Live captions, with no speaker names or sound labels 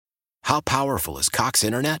How powerful is Cox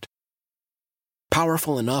Internet?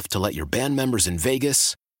 Powerful enough to let your band members in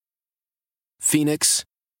Vegas, Phoenix,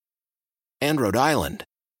 and Rhode Island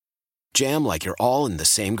jam like you're all in the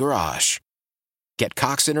same garage. Get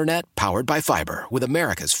Cox Internet powered by fiber with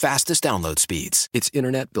America's fastest download speeds. It's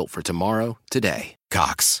internet built for tomorrow, today.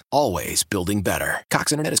 Cox, always building better.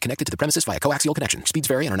 Cox Internet is connected to the premises via coaxial connection. Speeds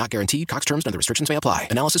vary and are not guaranteed. Cox terms and other restrictions may apply.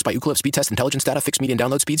 Analysis by Ookla Speed Test Intelligence Data. Fixed median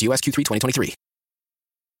download speeds. US Q3 2023.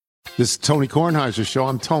 This is Tony Kornheiser's show.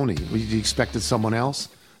 I'm Tony. You expected someone else?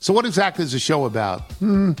 So what exactly is the show about?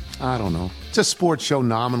 I don't know. It's a sports show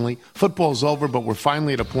nominally. Football's over, but we're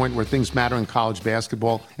finally at a point where things matter in college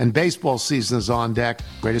basketball, and baseball season is on deck.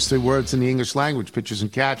 Greatest three words in the English language, pitchers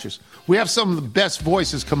and catchers. We have some of the best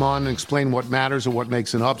voices come on and explain what matters or what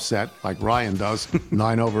makes an upset, like Ryan does,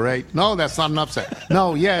 9/8. No, that's not an upset.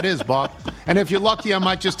 No, yeah, it is, Bob. And if you're lucky, I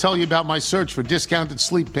might just tell you about my search for discounted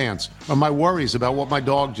sleep pants or my worries about what my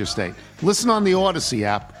dog just ate. Listen on the Odyssey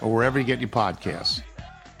app or wherever you get your podcasts.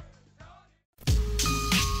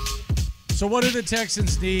 So what do the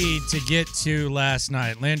Texans need to get to last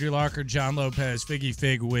night? Landry Locker, John Lopez, Figgy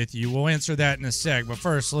Fig with you. We'll answer that in a sec. But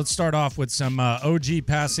first, let's start off with some OG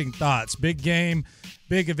passing thoughts. Big game,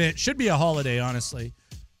 big event. Should be a holiday, honestly.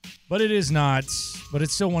 But it is not. But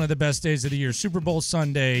it's still one of the best days of the year. Super Bowl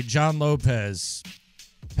Sunday, John Lopez,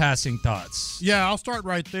 passing thoughts. Yeah, I'll start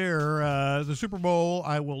right there. The Super Bowl,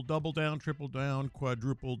 I will double down, triple down,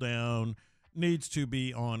 quadruple down, needs to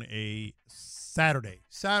be on a Saturday,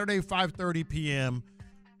 5:30 p.m.,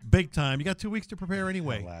 big time. You got 2 weeks to prepare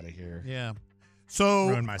anyway. Out of here. Yeah. So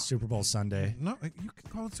ruin my Super Bowl Sunday. No, you can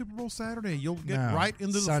call it Super Bowl Saturday. You'll get right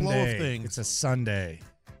into the flow of things. It's a Sunday.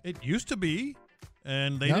 It used to be,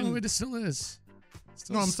 and they no, didn't. It still is.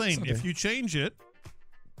 No, I'm saying Sunday. if you change it,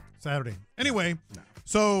 Saturday. Anyway,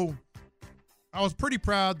 so I was pretty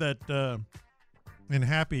proud that and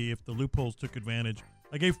happy if the loopholes took advantage.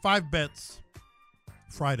 I gave 5 bets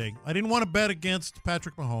Friday. I didn't want to bet against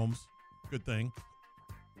Patrick Mahomes. Good thing.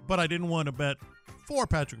 But I didn't want to bet for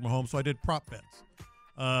Patrick Mahomes, so I did prop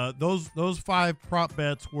bets. Those 5 prop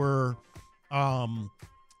bets were the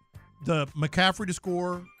McCaffrey to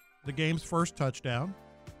score the game's first touchdown,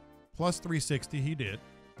 plus 360. He did.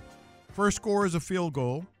 First score is a field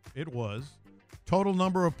goal. It was. Total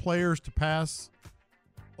number of players to pass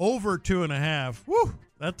over 2.5. Woo!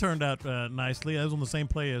 That turned out nicely. That was on the same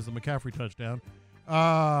play as the McCaffrey touchdown.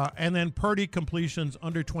 And then Purdy completions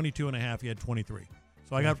under 22.5. He had 23.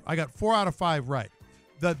 So I got 4 out of 5 right.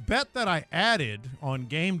 The bet that I added on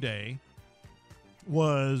game day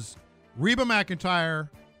was Reba McEntire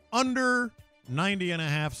under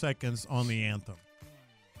 90.5 seconds on the anthem.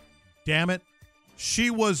 Damn it.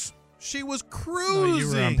 She was cruising. No, you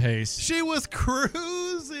were on pace. She was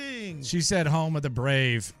cruising. She said home of the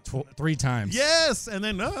brave 3 times. Yes. And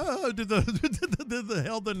then did the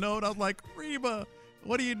held the note. I was like, Reba,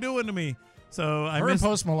 what are you doing to me? So Her and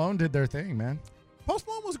Post Malone did their thing, man. Post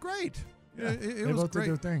Malone was great. Yeah, it they was both great.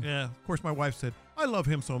 did their thing. Yeah. Of course, my wife said, I love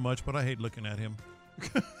him so much, but I hate looking at him.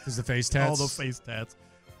 Because the face tats? All the face tats.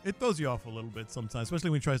 It throws you off a little bit sometimes, especially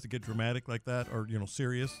when he tries to get dramatic like that or,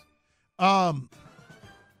 serious. I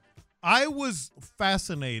was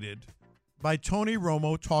fascinated by Tony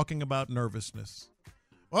Romo talking about nervousness.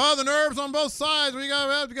 Well, the nerves on both sides. You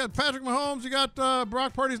got Patrick Mahomes. You got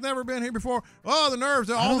Brock Purdy's never been here before. Oh, the nerves.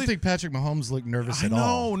 I don't think Patrick Mahomes looked nervous at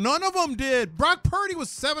all. No, none of them did. Brock Purdy was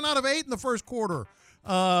 7 out of 8 in the first quarter.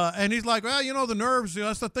 And he's like, well, the nerves,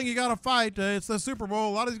 that's the thing you got to fight. It's the Super Bowl.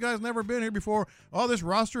 A lot of these guys never been here before. Oh, this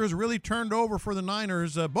roster has really turned over for the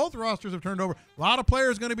Niners. Both rosters have turned over. A lot of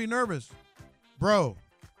players going to be nervous. Bro,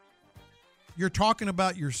 you're talking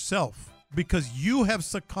about yourself because you have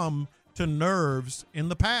succumbed to nerves in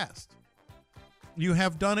the past. You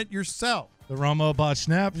have done it yourself. The Romo botch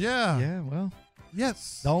snap? Yeah. Yeah, well.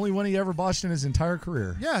 Yes. The only one he ever botched in his entire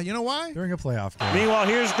career. Yeah, you know why? During a playoff game. Meanwhile,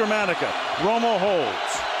 here's Gramatica. Romo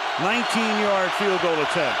holds. 19-yard field goal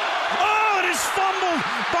attempt. Oh, it is fumbled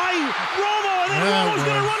by Romo, and then Romo's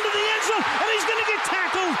going to run to the end zone, and he's going to get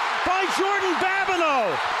tackled by Jordan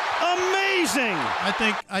Babineau. Amazing.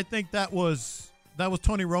 I think that was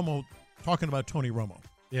Tony Romo talking about Tony Romo.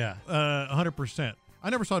 Yeah. 100%. I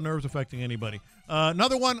never saw nerves affecting anybody.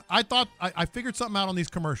 Another one, I thought I figured something out on these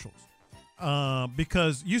commercials.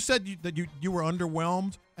 Because you said that you were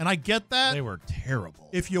underwhelmed, and I get that. They were terrible.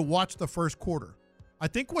 If you watch the first quarter. I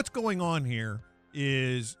think what's going on here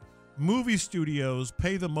is movie studios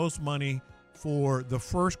pay the most money for the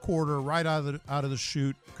first quarter right out of the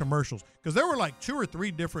chute commercials. Because there were like 2 or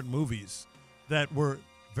 3 different movies that were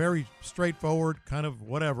very straightforward, kind of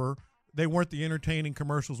whatever. They weren't the entertaining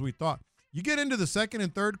commercials we thought. You get into the second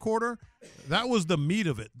and third quarter, that was the meat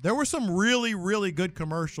of it. There were some really, really good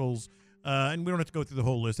commercials, and we don't have to go through the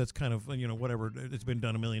whole list. That's kind of, whatever. It's been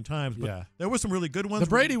done a million times. But there were some really good ones. The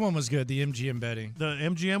Brady one was good, the MGM betting. The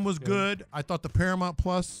MGM was good. I thought the Paramount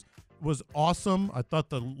Plus was awesome. I thought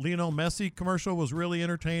the Lionel Messi commercial was really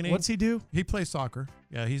entertaining. What's he do? He plays soccer.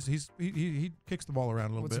 Yeah, he kicks the ball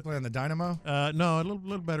around a little What's bit. he play on the Dynamo? No, a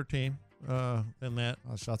little better team than that.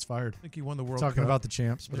 Oh, shots fired. I think he won the World Cup. Talking about the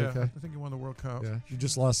champs, but okay. I think he won the World Cup. Yeah, you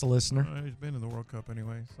just lost a listener. He's been in the World Cup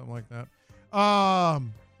anyway, something like that. No,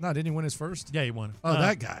 didn't he win his first? Yeah, he won. Oh,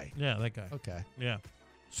 that guy. Yeah, that guy. Okay. Yeah.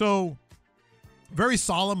 So, very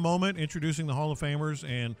solemn moment introducing the Hall of Famers,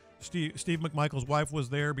 and Steve McMichael's wife was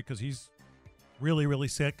there because he's really, really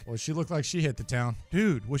sick. Well, she looked like she hit the town.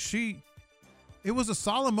 Dude, was she? It was a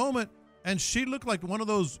solemn moment, and she looked like one of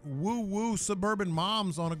those woo-woo suburban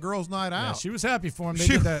moms on a girls' night out. Yeah, she was happy for him.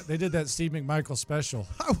 They did that Steve McMichael special.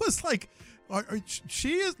 I was like,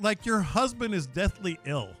 she is like, your husband is deathly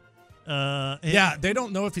ill. Yeah, they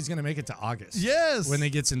don't know if he's going to make it to August. Yes. When he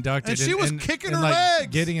gets inducted. And she was kicking her like, legs.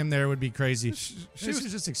 Getting him there would be crazy. She was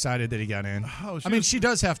just excited that he got in. Oh, she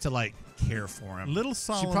does have to, like, care for him. Little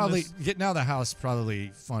solemnness. She probably, getting out of the house probably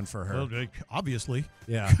fun for her. Well, obviously.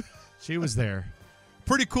 Yeah. She was there.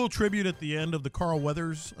 Pretty cool tribute at the end of the Carl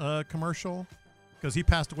Weathers commercial, because he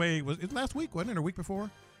passed away. It was last week, wasn't it, or a week before?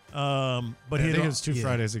 But I think it was 2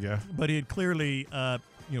 Fridays ago. But he had clearly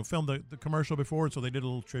filmed the commercial before, so they did a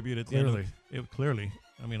little tribute at the end. Clearly.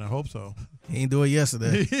 I mean, I hope so. He didn't do it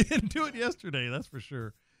yesterday. He didn't do it yesterday, that's for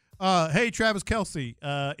sure. Hey, Travis Kelce,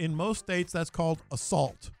 in most states that's called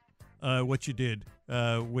assault, what you did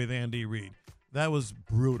with Andy Reid. That was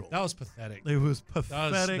brutal. That was pathetic. It was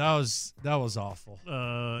pathetic. That was awful.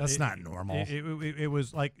 That's not normal. It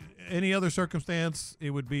was like any other circumstance.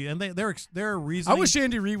 It would be, and their reasoning. I wish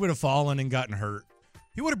Andy Reid would have fallen and gotten hurt.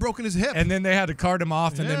 He would have broken his hip, and then they had to cart him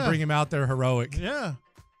off and then bring him out there heroic. Yeah.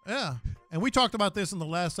 And we talked about this in the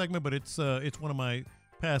last segment, but it's one of my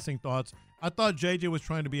passing thoughts. I thought JJ was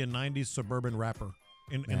trying to be a '90s suburban rapper.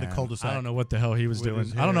 In the cul-de-sac. I don't know what the hell he was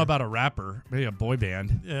doing. I don't know about a rapper. Maybe a boy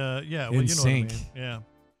band. Yeah. Well, In you know what I sync. mean. Yeah.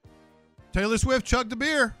 Taylor Swift chugged a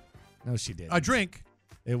beer. No, she didn't. A drink.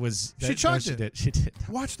 It was. She chugged it. She did.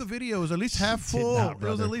 Watch the video. It was at least half full. It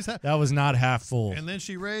was at least half. That was not half full. And then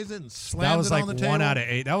she raised it and that slammed was it like on the table. 1 out of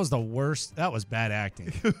 8. That was the worst. That was bad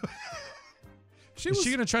acting. Is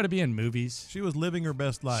she gonna try to be in movies? She was living her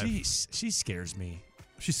best life. She scares me.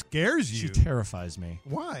 She scares you. She terrifies me.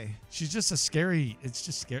 Why? She's just a scary. It's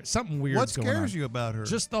just scary. Something weird. What scares you about her?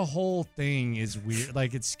 Just the whole thing is weird.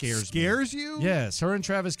 Like it scares me. Scares you? Yes. Her and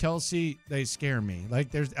Travis Kelce, they scare me. Like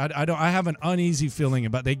I have an uneasy feeling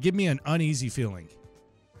about. They give me an uneasy feeling.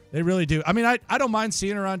 They really do. I mean, I don't mind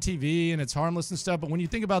seeing her on TV and it's harmless and stuff, but when you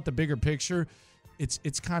think about the bigger picture,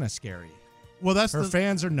 it's kind of scary. Well, that's her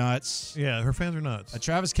fans are nuts. Yeah, her fans are nuts.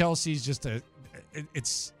 Travis Kelce's just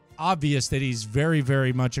it's obvious that he's very,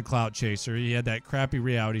 very much a clout chaser. He had that crappy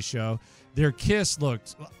reality show. Their kiss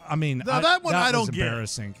looked, I mean, that one I don't get.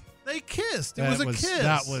 Embarrassing. They kissed. It was a kiss.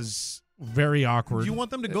 That was very awkward. Do you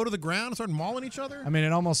want them to go to the ground and start mauling each other? I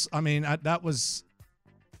mean, that was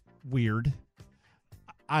weird.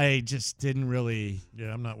 I just didn't really.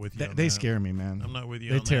 Yeah, I'm not with you. They scare me, man. I'm not with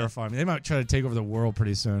you. They terrify me. They might try to take over the world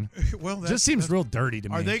pretty soon. Well, just seems real dirty to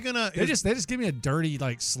me. Are they gonna? They just give me a dirty,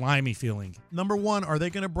 like slimy feeling. Number one, are they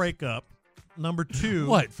gonna break up? Number two,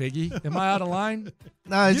 what, Figgy? Am I out of line?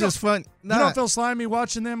 Nah, it's just fun. Nah. You don't feel slimy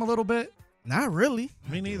watching them a little bit? Not really.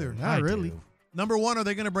 Me neither. Not really. Do. Number one, are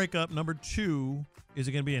they going to break up? Number two, is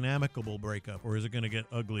it going to be an amicable breakup or is it going to get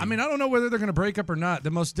ugly? I mean, I don't know whether they're going to break up or not.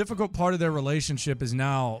 The most difficult part of their relationship is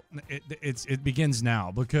now. It begins now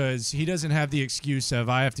because he doesn't have the excuse of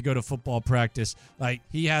I have to go to football practice. Like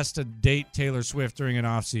he has to date Taylor Swift during an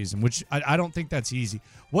off season, which I don't think that's easy.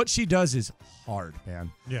 What she does is hard, man.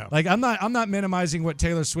 Yeah. Like I'm not minimizing what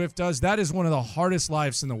Taylor Swift does. That is one of the hardest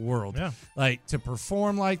lives in the world. Yeah. Like to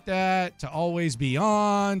perform like that, to always be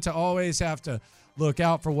on, to always have to look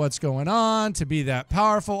out for what's going on, to be that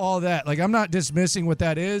powerful, all that. Like, I'm not dismissing what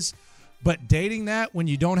that is, but dating that when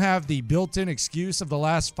you don't have the built-in excuse of the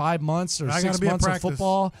last 5 months or 6 months of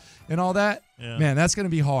football and all that, man, that's going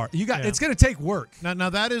to be hard. It's going to take work. Now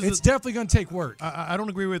that is... It's definitely going to take work. I don't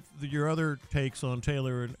agree with your other takes on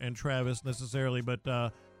Taylor and Travis necessarily,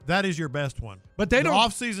 but that is your best one. But they don't...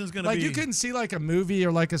 Off-season's going to be... Like, you couldn't see, like, a movie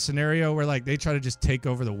or, like, a scenario where, like, they try to just take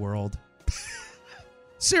over the world.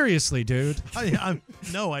 Seriously, dude.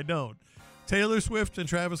 No, I don't. Taylor Swift and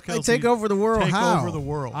Travis Kelce take over the world. Take How? over the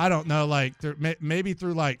world. I don't know, like maybe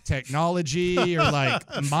through like technology or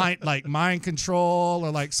like mind control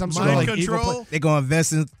or like some sort of Mind like evil control? They gonna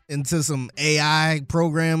invest into some AI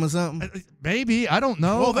program or something? maybe I don't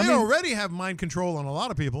know. Well, they I mean, already have mind control on a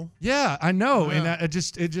lot of people. yeah, I know, Yeah. and it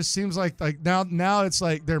just seems like now it's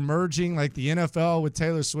like they're merging like the NFL with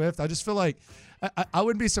Taylor Swift. I just feel like. I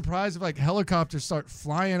wouldn't be surprised if like helicopters start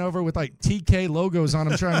flying over with like TK logos on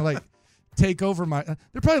them, trying to like take over my.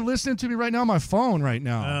 They're probably listening to me right now on my phone right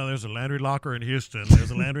now. There's a Landry locker in Houston. There's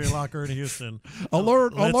a Landry locker in Houston.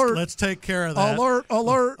 Alert! Alert! Let's take care of that.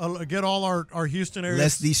 Alert! Get all our Houston area.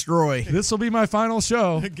 Let's destroy. This will be my final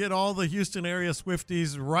show. Get all the Houston area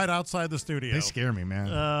Swifties right outside the studio. They scare me,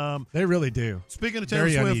 man. They really do. Speaking of Taylor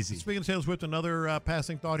Very Swift, uneasy. another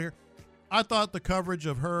passing thought here. I thought the coverage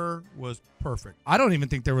of her was perfect. I don't even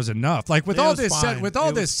think there was enough. Like with It all was this fine. said, It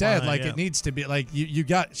was fine, like yeah. it needs to be like you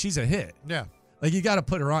got. She's a hit. Yeah. Like you got to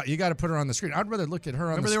put her on. You got to put her on the screen. I'd rather look at her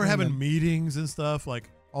on. Remember the they were screen having than- meetings and stuff, like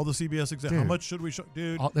all the CBS execs. How Dude. much should we show?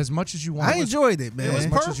 Dude, as much as you want. I enjoyed it, man. it was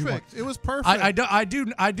as much as you want. perfect. It was perfect.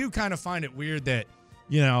 I do kind of find it weird that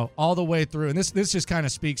all the way through, and this just kind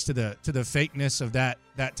of speaks to the fakeness of that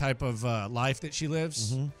type of life that she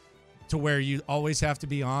lives, to where you always have to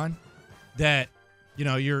be on. That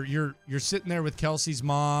you're sitting there with Kelsey's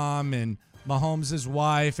mom and Mahomes'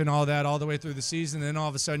 wife and all that all the way through the season, and then all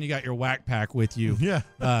of a sudden you got your whack pack with you,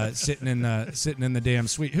 sitting in the damn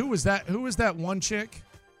suite. Who was that? Who was that one chick?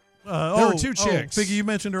 There were two chicks. Figgy, you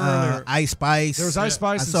mentioned her earlier. Ice Spice. There was Ice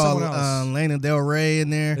Spice I and saw someone else. Lana Del Rey in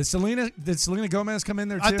there. Did Selena Gomez come in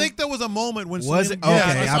there too? I think there was a moment when Was Selena, it?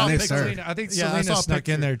 Okay, I saw I missed pictures. her. I think Yeah, I Selena saw snuck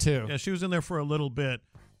pictures. in there too. Yeah, she was in there for a little bit.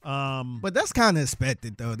 But that's kind of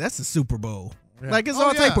expected, though. That's the Super Bowl. Yeah. Like it's Oh,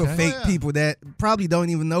 all type yeah. of Okay. fake Oh, yeah. people that probably don't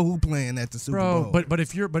even know who playing at the Super Bowl. But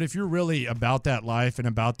if you're really about that life and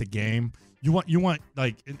about the game, you want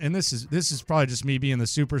like, and this is probably just me being the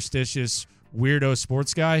superstitious weirdo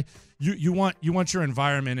sports guy. You want your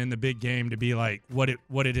environment in the big game to be like what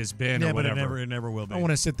it has been, Yeah, or but whatever. it never will be. I don't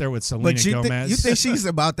want to sit there with Selena But you Gomez. think she's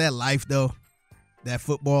about that life though? That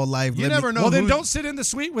football life. You never know. well, then who's- don't sit in the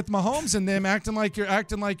suite with Mahomes and them acting like you're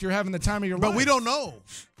having the time of your life. But we don't know.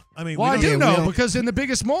 I mean, Well, I we do don't, Yeah, we know don't- because in the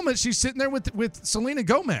biggest moment, she's sitting there with Selena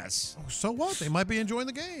Gomez. so what? They might be enjoying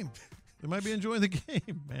the game. They might be enjoying the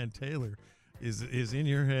game. Man, Taylor is in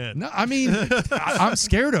your head. No, I mean, I'm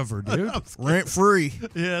scared of her, dude. Rent free.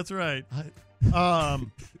 Yeah, that's right.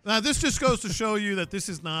 Now this just goes to show you that this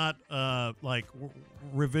is not like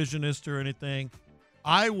revisionist or anything.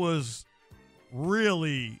 I was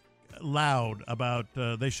really loud about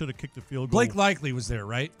they should have kicked the field goal. Blake Lively was there,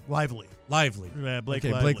 right? Lively. Okay, Yeah, Lively.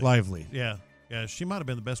 Blake Lively. Yeah, she might have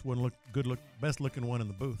been the best one. Best looking one in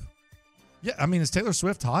the booth. Yeah, I mean, is Taylor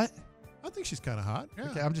Swift hot? I think she's kind of hot. Yeah.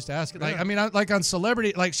 Okay, I'm just asking. Yeah. Like, I mean, like on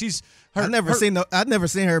Celebrity, like she's her. I've never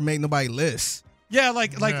seen her make nobody list. Yeah,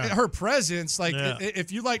 like Yeah. her presence. Like, Yeah.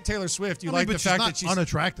 if you like Taylor Swift, you I mean, like but the she's fact not that she's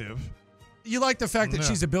unattractive. you like the fact that No.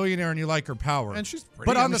 she's a billionaire and you like her power. And she's pretty.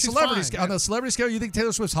 But I on mean, the she's celebrity fine, scale, yeah. on the celebrity scale, you think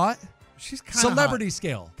Taylor Swift's hot? She's kind of Celebrity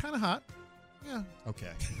scale. Kind of hot. Yeah.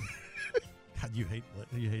 Okay. God, you hate.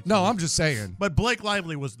 No, Selena. I'm just saying. But Blake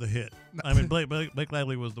Lively was the hit. I mean, Blake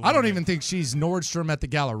Lively was the one. I don't that- even think she's Nordstrom at the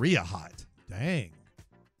Galleria hot. Dang.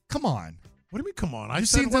 Come on. What do you mean? Come on! I You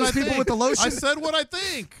said seen what those I people think. with the lotion? I said what I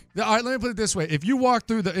think. All right, let me put it this way: if you walk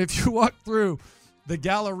through the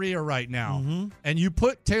Galleria right now, and you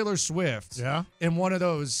put Taylor Swift Yeah. in one of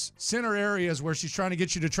those center areas where she's trying to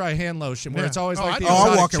get you to try hand lotion, where Yeah. it's always Oh, like I the know. Oh, I'm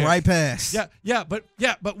exotic walking chick. right past.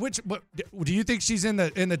 But which? Do you think she's in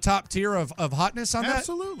the top tier of hotness on that?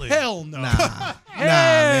 Absolutely. Hell no. Nah. Hell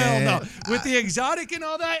man. no. With the exotic and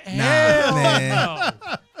all that? Nah, Hell man.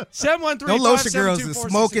 no. 713 No lotion girls is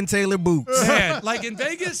smoking Taylor boots. Man, like in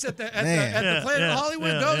Vegas at the Man. the Planet Yeah,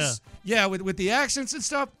 Hollywood, yeah, those with the accents and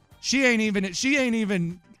stuff, she ain't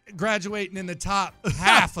even graduating in the top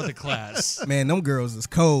half of the class. Man, them girls is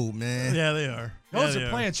cold, man. Yeah, they are. Those Yeah, are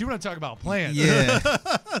they plants. You want to talk about plants? Yeah.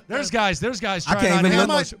 There's guys I trying can't on even hand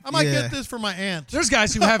look- lotion. I might Yeah. get this for my aunt. There's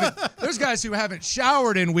guys who haven't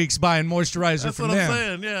showered in weeks buying moisturizer That's from what them. I'm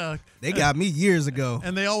saying. Yeah. They got me years ago.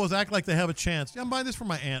 And they always act like they have a chance. Yeah, I'm buying this for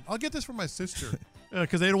my aunt. I'll get this for my sister.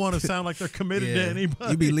 Because they don't want to sound like they're committed to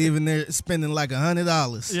anybody. You be leaving there spending like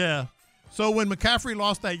 $100. Yeah. So when McCaffrey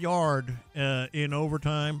lost that yard in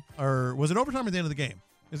overtime, or was it overtime or the end of the game?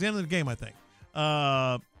 It was the end of the game, I think.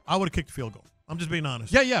 I would have kicked the field goal. I'm just being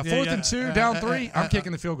honest. Yeah. Fourth and two, down three. I'm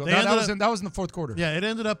kicking the field goal. they That ended was in the fourth quarter. Yeah, it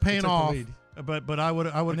ended up paying took the off. lead. But I would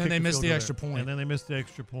And then they missed the extra point. And then they missed the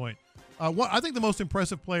extra point. I think the most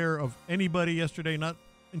impressive player of anybody yesterday, not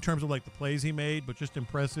in terms of like the plays he made, but just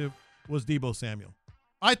impressive, was Deebo Samuel.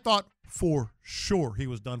 I thought for sure he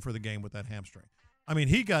was done for the game with that hamstring. I mean,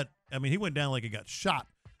 he went down like he got shot.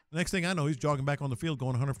 The next thing I know, he's jogging back on the field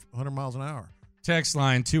going 100 miles an hour. Text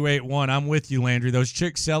line 281. I'm with you, Landry. Those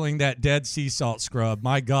chicks selling that dead sea salt scrub.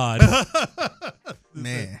 My God.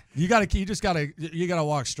 Man. You gotta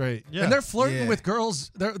walk straight. Yeah. And they're flirting with girls.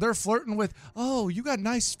 They're flirting with, oh, you got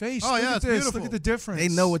nice face. Oh, Look yeah, at it's this. beautiful. Look at the difference. They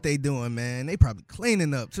know what they doing, man. They probably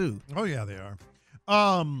cleaning up, too. Oh, yeah, they are.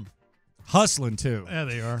 Hustling, too. Yeah,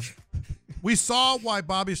 they are. We saw why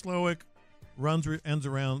Bobby Slowick runs end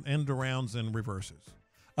arounds and reverses.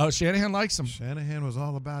 Oh, Shanahan likes them. Shanahan was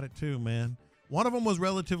all about it too, man. One of them was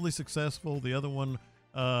relatively successful. The other one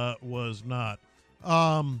was not.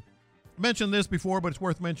 Mentioned this before, but it's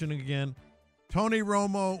worth mentioning again. Tony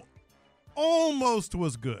Romo almost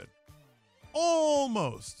was good.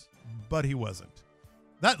 Almost. But he wasn't.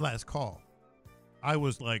 That last call, I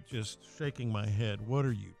was like just shaking my head. What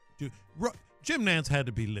are you doing? Jim Nantz had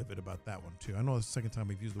to be livid about that one too. I know it's the second time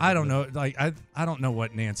we've used the word I don't livid. know. Like I don't know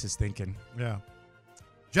what Nance is thinking. Yeah.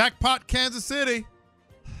 Jackpot, Kansas City.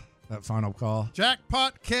 That final call.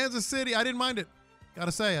 Jackpot, Kansas City. I didn't mind it.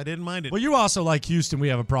 Gotta say, I didn't mind it. Well, you also like Houston. We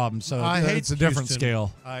have a problem, so it's a different Houston.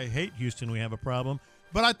 scale. I hate Houston. We have a problem.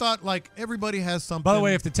 But I thought, like, everybody has something. By the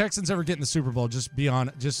way, if the Texans ever get in the Super Bowl, just know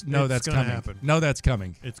It's that's gonna coming. happen. Know that's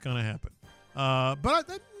coming. It's going to happen. But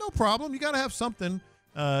no problem. You got to have something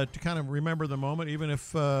to kind of remember the moment, even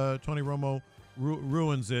if Tony Romo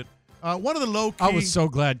ruins it. One of the low-key. I was so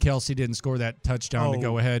glad Kelsey didn't score that touchdown to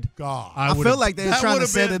go ahead. God. I feel like they were trying to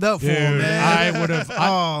set it up for him, man. I would have.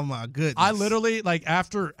 Oh, my goodness. I literally, like,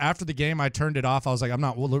 after the game, I turned it off. I was like, I'm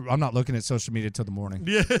not looking at social media till the morning.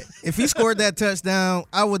 Yeah. If he scored that touchdown,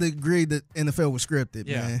 I would agree that NFL was scripted,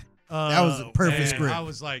 Yeah. man. That was a perfect Man, script. I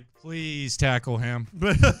was like, please tackle him.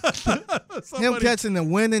 Him catching the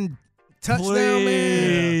winning touchdown, man.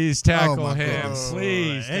 Please tackle Oh, my him. goodness.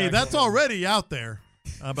 Please. Hey, tackle that's him. already out there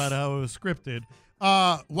about how it was scripted.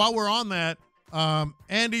 While we're on that,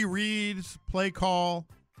 Andy Reid's play call,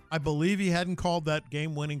 I believe he hadn't called that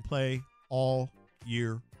game-winning play all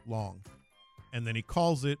year long. And then he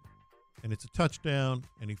calls it, and it's a touchdown,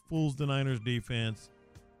 and he fools the Niners defense.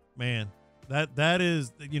 Man, that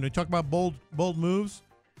is, talk about bold moves.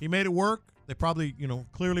 He made it work. They probably,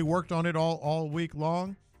 clearly worked on it all week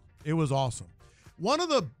long. It was awesome. One of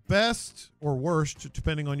the best or worst,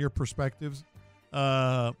 depending on your perspectives,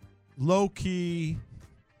 low-key,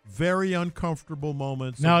 very uncomfortable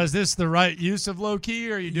moments. Now, is this the right use of low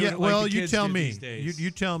key, or are you doing it like well, the you kids tell do me. these days?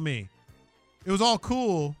 You tell me. It was all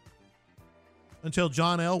cool until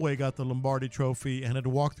John Elway got the Lombardi Trophy and had to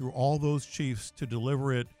walk through all those Chiefs to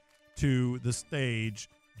deliver it to the stage.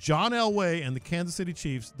 John Elway and the Kansas City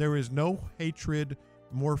Chiefs, there is no hatred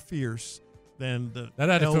more fierce than the That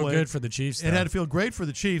had to feel Elway. good for the Chiefs. It had to feel great for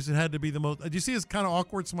the Chiefs. It had to be the most. Do you see his kind of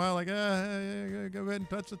awkward smile, like, go ahead and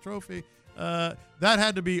touch the trophy? That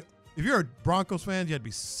had to be. If you're a Broncos fan, you had to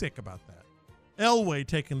be sick about that. Elway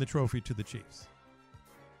taking the trophy to the Chiefs,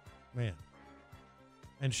 man.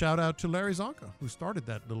 And shout out to Larry Zonka, who started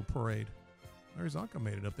that little parade. Larry Zonka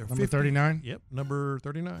made it up there. Number 39? Yep, number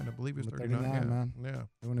 39. I believe he was 39. Yeah. man. Yeah,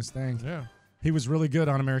 Doing his thing. yeah. He was really good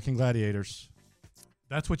on American Gladiators.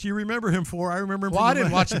 That's what you remember him for. I remember him. Well, from I the-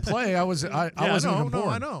 didn't watch him play. I wasn't even born.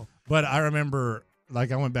 I know. But I remember,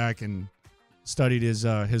 like, I went back and studied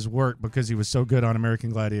his work because he was so good on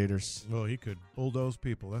American Gladiators. Well, he could bulldoze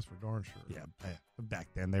people. That's for darn sure. Yeah, back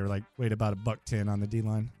then they were like weighed about $110 on the D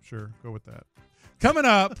line. Sure. Go with that. Coming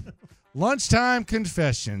up, Lunchtime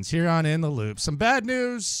Confessions here on In the Loop. Some bad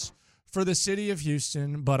news for the city of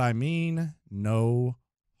Houston, but I mean no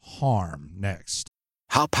harm. Next.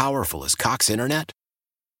 How powerful is Cox Internet?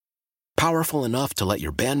 Powerful enough to let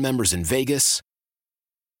your band members in Vegas,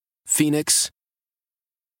 Phoenix,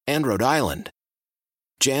 and Rhode Island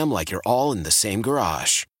jam like you're all in the same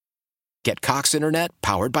garage. Get Cox Internet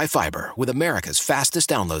powered by fiber with America's fastest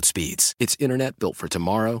download speeds. It's internet built for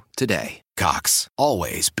tomorrow, today. Cox,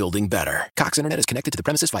 always building better. Cox Internet is connected to the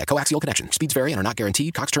premises via coaxial connection. Speeds vary and are not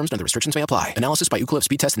guaranteed. Cox terms and other restrictions may apply. Analysis by Ookla of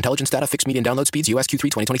Speed Test Intelligence Data. Fixed median download speeds. US Q3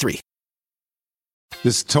 2023.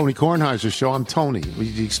 This is Tony Kornheiser's show. I'm Tony.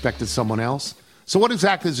 You expected someone else? So what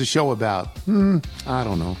exactly is the show about? I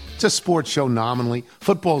don't know. It's a sports show nominally.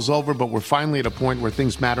 Football's over, but we're finally at a point where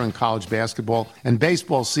things matter in college basketball, and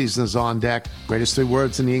baseball season is on deck. Greatest three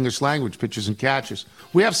words in the English language, pitchers and catchers.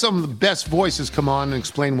 We have some of the best voices come on and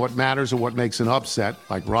explain what matters or what makes an upset,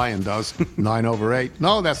 like Ryan does, 9/8.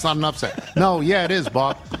 No, that's not an upset. No, yeah, it is,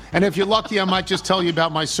 Bob. And if you're lucky, I might just tell you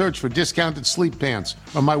about my search for discounted sleep pants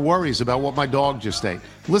or my worries about what my dog just ate.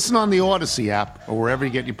 Listen on the Odyssey app or wherever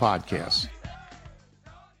you get your podcasts.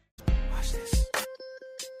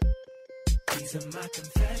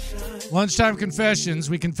 Lunchtime Confessions.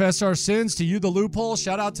 We confess our sins to you, the loophole.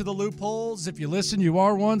 Shout out to the loopholes. If you listen, you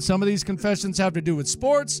are one. Some of these confessions have to do with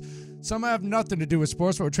sports. Some have nothing to do with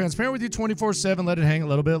sports, but we're transparent with you 24/7. Let it hang a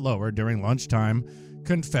little bit lower during Lunchtime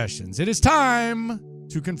Confessions. It is time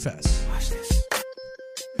to confess. Watch this.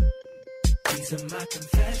 These are my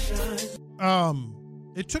confessions.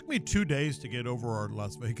 It took me 2 days to get over our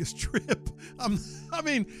Las Vegas trip. I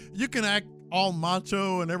mean, you can act all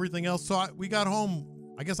macho and everything else. So we got home.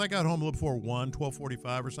 I guess I got home a little before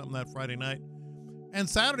 12:45 or something that Friday night. And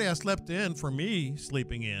Saturday I slept in. For me,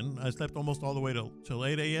 sleeping in, I slept almost all the way till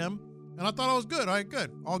 8 a.m. And I thought I was good. All right,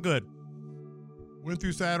 good. All good. Went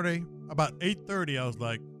through Saturday. About 8:30, I was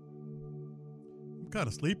like, I'm kind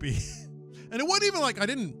of sleepy. And it wasn't even like I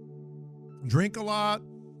didn't drink a lot.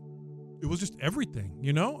 It was just everything,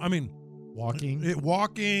 you know? I mean, walking,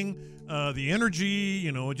 the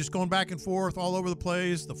energy, just going back and forth all over the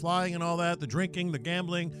place, the flying and all that, the drinking, the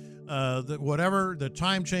gambling, the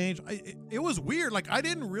time change. It was weird. Like, I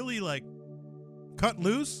didn't really, cut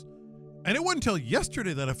loose. And it wasn't until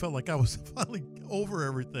yesterday that I felt like I was finally over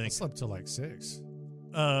everything. I slept till 6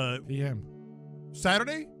 p.m.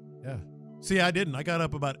 Saturday? Yeah. See, I didn't. I got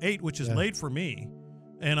up about 8, which is late for me.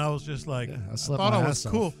 And I was just like, I thought I was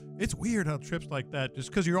cool. Off. It's weird how trips like that,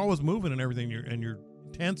 just because you're always moving and everything, you're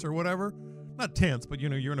tense or whatever. Not tense, but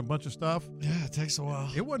you're in a bunch of stuff. Yeah, it takes a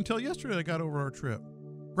while. It wasn't until yesterday I got over our trip.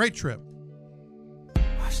 Great trip.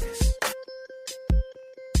 Watch this.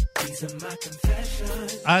 These are my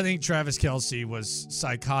confessions. I think Travis Kelce was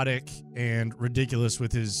psychotic and ridiculous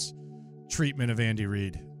with his treatment of Andy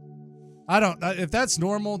Reid. If that's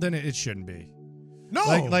normal, then it shouldn't be. No.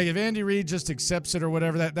 Like if Andy Reid just accepts it or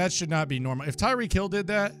whatever, that should not be normal. If Tyreek Hill did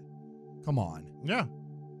that, come on. Yeah.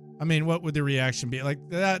 I mean, what would the reaction be? Like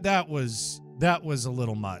that was a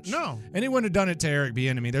little much. No. And he wouldn't have done it to Eric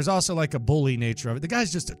Bieniemy. There's also a bully nature of it. The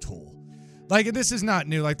guy's just a tool. This is not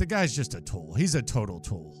new. The guy's just a tool. He's a total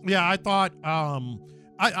tool. Yeah, I thought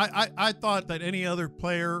I thought that any other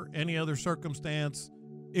player, any other circumstance,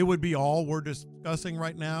 it would be all we're discussing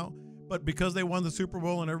right now. But because they won the Super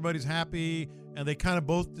Bowl and everybody's happy, and they kind of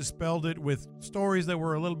both dispelled it with stories that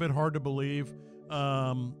were a little bit hard to believe,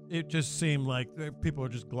 it just seemed like people are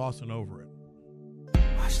just glossing over it.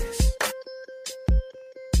 Watch this.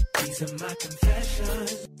 These are my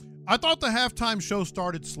confessions. I thought the halftime show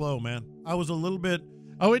started slow, man. I was a little bit.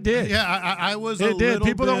 Oh, it did. Yeah, I was. It did.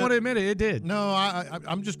 People don't want to admit it. It did. No,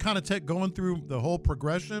 I'm just kind of going through the whole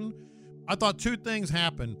progression. I thought two things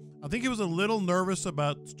happened. I think he was a little nervous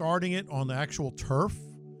about starting it on the actual turf,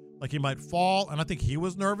 like he might fall, and I think he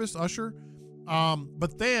was nervous, Usher.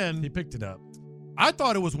 But then he picked it up. I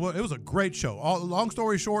thought it was a great show. Long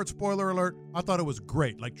story short, spoiler alert, I thought it was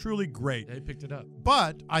great, truly great. Yeah, he picked it up.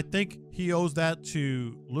 But I think he owes that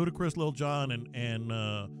to Ludacris, Lil Jon, and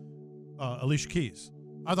Alicia Keys.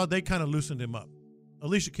 I thought they kind of loosened him up.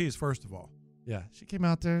 Alicia Keys, first of all. Yeah, she came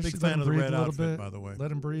out there. Big she fan of the red outfit, bit, by the way.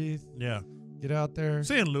 Let him breathe. Yeah. Get out there.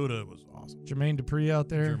 Seeing Luda was awesome. Jermaine Dupri out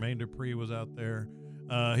there. Jermaine Dupri was out there.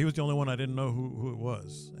 He was the only one I didn't know who it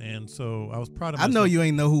was, and so I was proud of I myself. know you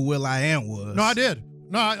ain't know who Will.i.am was. No, I did.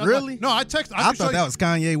 No, really? I texted. I thought that was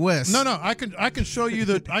Kanye West. No, I can show you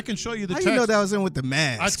the. I can show you the How text. you know that was in with the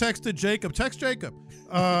mask? I texted Jacob. Text Jacob.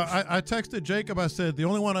 I texted Jacob. I said the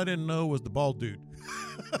only one I didn't know was the bald dude.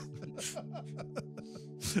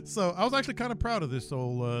 So I was actually kind of proud of this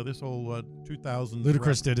whole 2000s.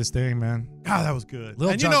 Ludacris did his thing, man. God, that was good.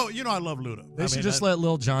 Lil and Jon, you know I love Luda. They should just let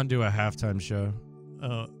Lil Jon do a halftime show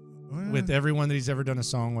with everyone that he's ever done a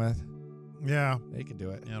song with. Yeah, they could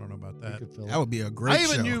do it. Yeah, I don't know about that. That would be a great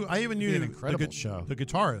show. I even knew an incredible show. The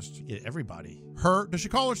guitarist. Get everybody. Her. Does she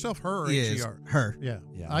call herself her or yes, H-E-R? Her. Yeah.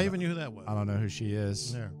 I even knew who that was. I don't know who she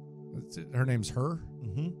is. Yeah. Her name's Her?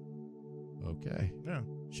 Mm-hmm. Okay. Yeah.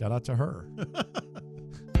 Shout out to her.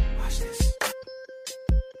 Watch this.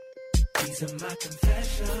 These are my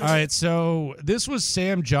confessions. All right, so this was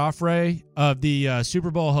Sam Joffre of the Super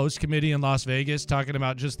Bowl host committee in Las Vegas talking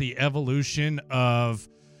about just the evolution of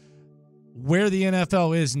where the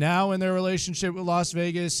NFL is now in their relationship with Las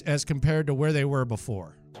Vegas as compared to where they were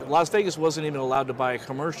before. Las Vegas wasn't even allowed to buy a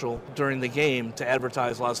commercial during the game to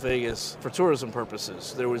advertise Las Vegas for tourism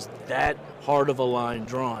purposes. There was that hard of a line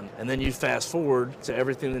drawn. And then you fast forward to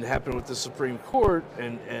everything that happened with the Supreme Court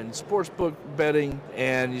and sportsbook betting,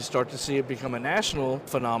 and you start to see it become a national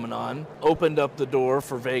phenomenon. Opened up the door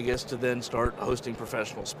for Vegas to then start hosting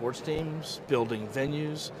professional sports teams, building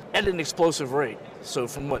venues at an explosive rate. So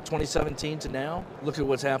from 2017 to now, look at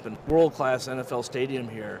what's happened. World-class NFL stadium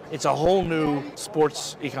here. It's a whole new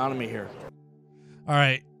sports economy here. All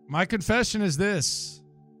right, my confession is this.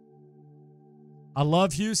 I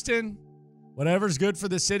love Houston. Whatever's good for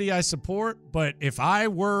the city, I support. But if I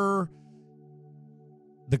were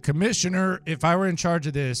the commissioner, if I were in charge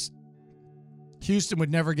of this, Houston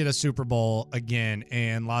would never get a Super Bowl again,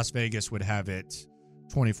 and Las Vegas would have it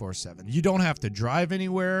 24/7. You don't have to drive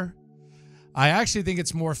anywhere. I actually think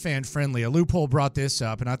it's more fan-friendly. A loophole brought this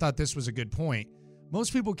up, and I thought this was a good point.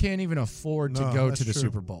 Most people can't even afford to go to the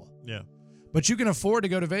Super Bowl. Yeah. But you can afford to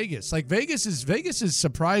go to Vegas. Like Vegas is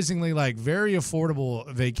surprisingly like very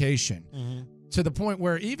affordable vacation. To the point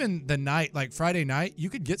where even the night, like Friday night, you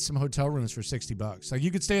could get some hotel rooms for $60. Like you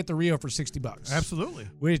could stay at the Rio for $60. Absolutely.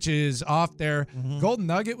 Which is off there. Golden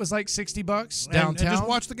Nugget was like $60 downtown. And just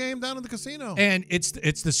watch the game down in the casino. And it's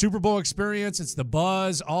the Super Bowl experience. It's the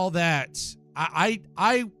buzz, all that.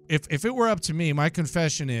 If it were up to me, my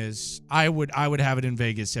confession is I would have it in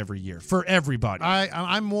Vegas every year for everybody.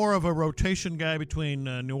 I'm more of a rotation guy between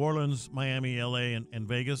New Orleans, Miami, LA, and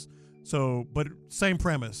Vegas. So, but same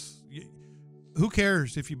premise. Who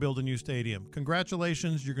cares if you build a new stadium?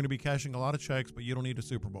 Congratulations, you're going to be cashing a lot of checks, but you don't need a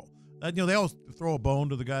Super Bowl. They always throw a bone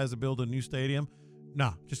to the guys that build a new stadium.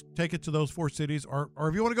 Nah, just take it to those 4 cities, or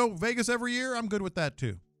if you want to go Vegas every year, I'm good with that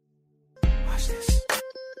too. Watch this.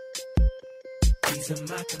 These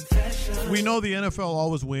are my confessions. We know the NFL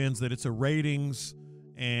always wins, that it's a ratings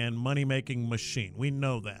and money-making machine. We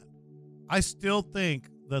know that. I still think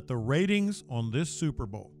that the ratings on this Super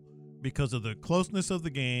Bowl, because of the closeness of the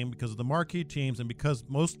game, because of the marquee teams, and because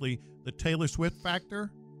mostly the Taylor Swift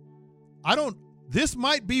factor, this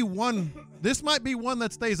might be one that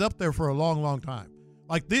stays up there for a long, long time.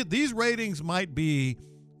 Like these ratings might be,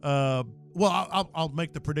 I'll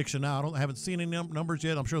make the prediction now. I haven't seen any numbers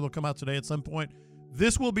yet. I'm sure they'll come out today at some point.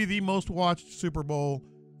 This will be the most watched Super Bowl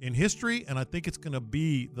in history, and I think it's going to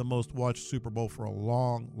be the most watched Super Bowl for a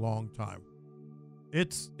long, long time.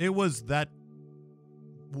 It was that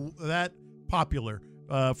popular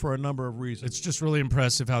for a number of reasons. It's just really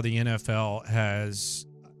impressive how the NFL has.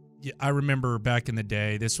 I remember back in the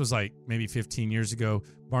day, this was like maybe 15 years ago,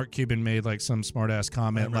 Mark Cuban made like some smart ass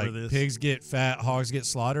comment like pigs get fat, hogs get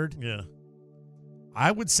slaughtered. Yeah. I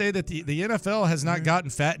would say that the NFL has not gotten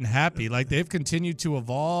fat and happy. Like they've continued to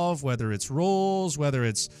evolve, whether it's rules, whether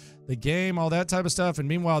it's the game, all that type of stuff. And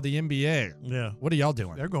meanwhile, the NBA. Yeah. What are y'all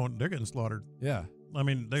doing? They're getting slaughtered. Yeah. I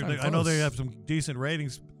mean, I know they have some decent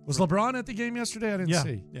ratings. Was LeBron at the game yesterday? I didn't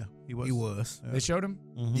see. Yeah, he was. He was. They showed him?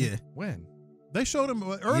 Mm-hmm. Yeah. When? They showed him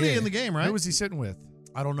early in the game, right? Who was he sitting with?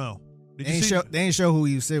 I don't know. They ain't show who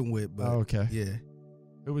he was sitting with. But okay. Yeah.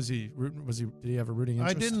 Who was he? Did he have a rooting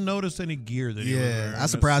interest? I didn't notice any gear that he was wearing. I'm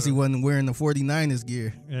surprised he wasn't wearing the 49ers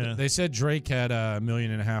gear. Yeah. They said Drake had $1.5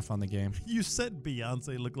 million on the game. You said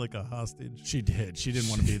Beyonce looked like a hostage. She did. She didn't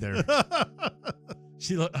want to be there.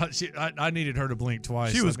 I needed her to blink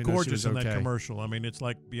twice. She was gorgeous in okay. that commercial. I mean, it's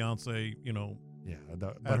like Beyonce, Yeah,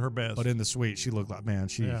 at her best. But in the suite, she looked like, man,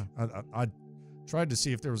 Yeah. I tried to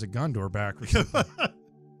see if there was a gun door back or something.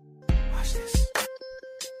 Watch this.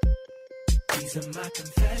 These are my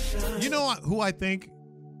confessions. You know who I think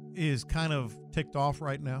is kind of ticked off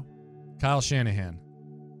right now? Kyle Shanahan.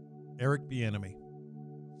 Eric Bieniemy.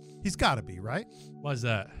 He's got to be, right? Why's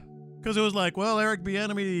that? Because it was like, well, Eric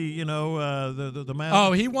Bieniemy, the man.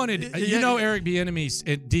 Oh, he wanted, Yeah. Eric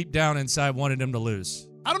Bieniemy deep down inside wanted him to lose.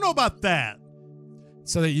 I don't know about that.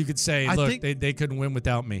 So that you could say, I look, think- they couldn't win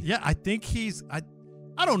without me. Yeah, I think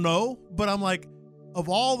I don't know, but I'm like, of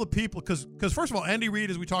all the people, because first of all, Andy Reid,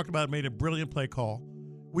 as we talked about, made a brilliant play call.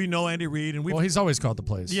 We know Andy Reid, and Well, he's always called the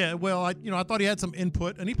plays. yeah. Well, I thought he had some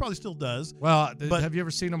input, and he probably still does. Well, But- have you ever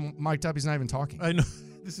seen him mic'd up? He's not even talking. I know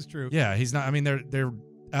this is true. Yeah, he's not. I mean, they're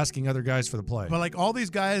asking other guys for the play. But like all these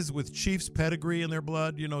guys with Chiefs pedigree in their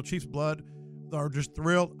blood, Chiefs blood, are just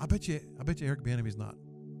thrilled. I bet you Eric Bieniemy's not.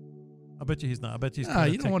 I bet you he's not. I bet you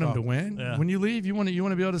he's You don't want him to win. Yeah. When you leave, you want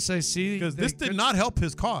to be able to say, see, Because this did not help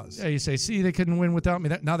his cause. Yeah, you say, see, they couldn't win without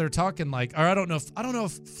me. Now they're talking like, or I don't know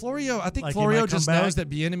if Florio. I think Like he Florio might come just back? knows that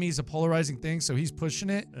Bieniemy's a polarizing thing, so he's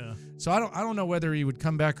pushing it. Yeah. So I don't know whether he would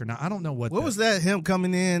come back or not. I don't know what. What was that? Him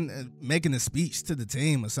coming in and making a speech to the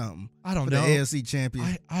team or something? I don't for know. The AFC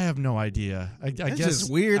champion. I have no idea. I guess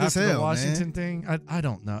just weird as after hell, the Washington man. thing. I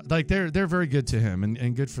don't know. Like they're very good to him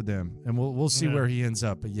and good for them, and we'll see Yeah. where he ends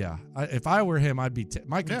up. But yeah, if I were him, I'd be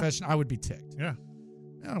my confession. I would be ticked. Yeah.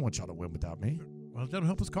 I don't want y'all to win without me. Well, it doesn't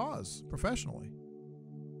help his cause professionally.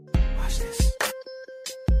 Watch this.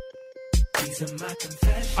 These are my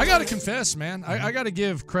confessions. I gotta confess, man. I gotta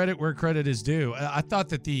give credit where credit is due. I thought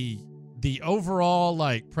that the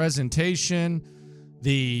overall presentation,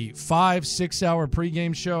 the 5-6 hour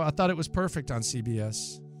pregame show, I thought it was perfect on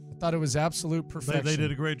CBS. I thought it was absolute perfection. They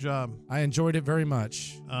did a great job. I enjoyed it very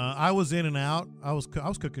much. I was in and out. I was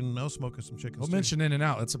cooking. I was smoking some chicken. We'll stew. mention in and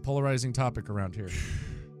out. That's a polarizing topic around here.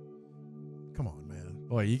 Come on, man.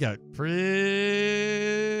 Boy, you got pretty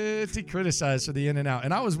criticized for the in and out,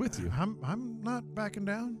 and I was with you. I'm not backing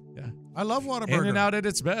down. Yeah, I love Whataburger. In and out at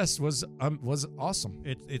its best was awesome.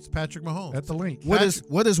 It's Patrick Mahomes At the link. What is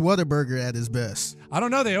Whataburger at his best? I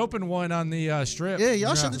don't know. They opened one on the strip. Yeah,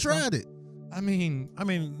 y'all should have tried it. I mean,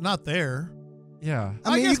 not there. yeah.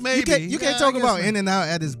 I mean, guess you maybe. can't Yeah, talk I guess about maybe. In and Out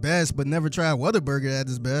at his best, but never tried Whataburger at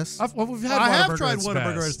his best. We've had I have Whataburger tried at its Whataburger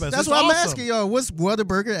at its best. best. That's It's why I'm awesome. asking y'all. What's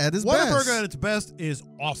Whataburger at his best? Whataburger at its best is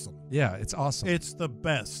awesome. Yeah, it's awesome. It's the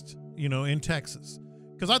best, in Texas.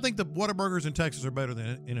 Because I think the Whataburgers in Texas are better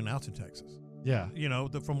than In and Outs in Texas. yeah.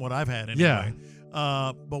 From what I've had anyway.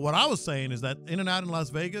 But what I was saying is that In and Out in Las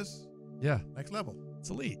Vegas, Yeah. next level. It's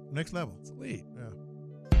elite. Next level. It's elite. Yeah.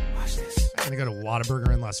 Watch this. I'm going to go to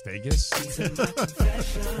Whataburger in Las Vegas.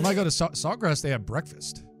 I might go to Saltgrass. They have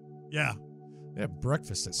breakfast. Yeah. They have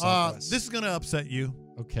breakfast at Saltgrass. This is going to upset you.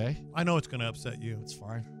 Okay. I know it's going to upset you. That's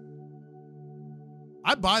fine.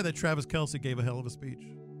 I buy that Travis Kelce gave a hell of a speech.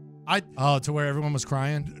 To where everyone was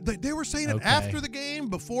crying? They were saying it Okay. after the game,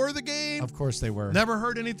 before the game. Of course they were. Never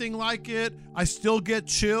heard anything like it. I still get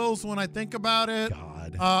chills when I think about it.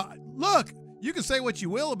 God. Look, you can say what you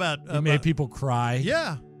will about. It made people cry.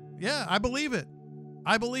 Yeah, I believe it.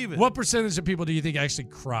 I believe it. What percentage of people do you think actually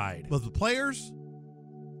cried? Was the players?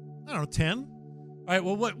 I don't know, 10. All right.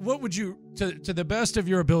 Well, what would you, to the best of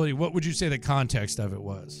your ability, what would you say the context of it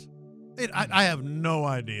was? I have no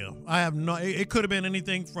idea. It could have been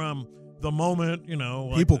anything from the moment,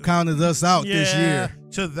 like People counted us out this year.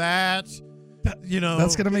 to that,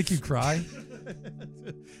 That's going to make you cry?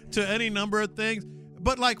 to any number of things.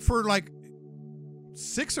 But for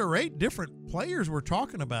 6 or 8 different players were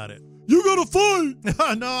talking about it. You got to fight.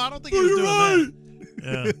 No, I don't think he was doing that.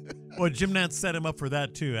 Yeah. Well, Jim Nantz set him up for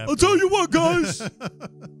that too. I'll tell you what, guys.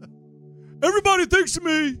 Everybody thinks of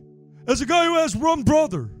me as a guy who has one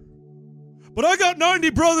brother. But I got 90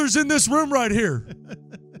 brothers in this room right here.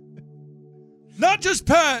 Not just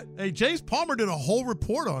Pat. Hey, James Palmer did a whole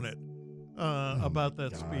report on it about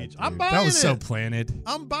that speech. I'm buying it. That was so planted.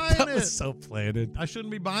 I'm buying That it. was so planted. I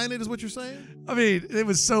shouldn't be buying it, is what you're saying? I mean, it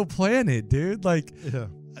was so planted, dude. Yeah.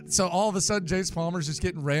 So all of a sudden, James Palmer's just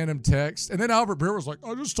getting random texts. And then Albert Breer was like,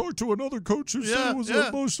 I just talked to another coach who said it was an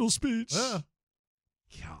emotional speech. Yeah.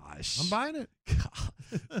 Gosh. I'm buying it.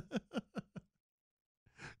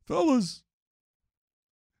 Fellas,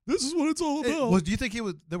 this is what it's all about. Do you think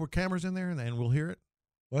there were cameras in there and we'll hear it?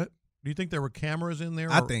 What? Do you think there were cameras in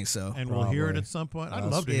there? I think so. And we'll hear it Probably. at some point? I'd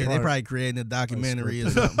That's love to Yeah, hear they it. probably creating a documentary or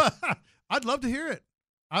something. I'd love to hear it.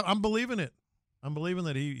 I'm believing it. I'm believing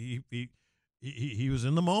that he was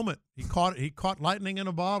in the moment. He caught lightning in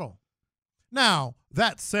a bottle. Now,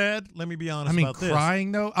 that said, let me be honest about this.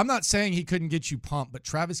 Crying, though, I'm not saying he couldn't get you pumped, but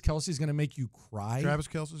Travis Kelce's going to make you cry. Travis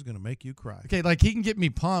Kelce's going to make you cry. Okay, he can get me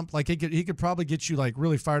pumped. He could probably get you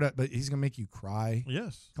really fired up, but he's going to make you cry.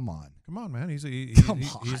 Yes. Come on, man. He's a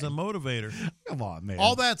motivator. Come on, man.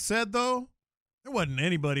 All that said, though, there wasn't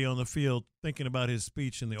anybody on the field thinking about his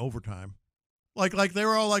speech in the overtime. Like they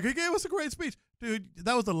were all like, he gave us a great speech. Dude,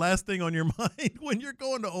 that was the last thing on your mind when you're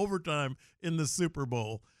going to overtime in the Super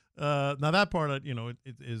Bowl. Now that part, it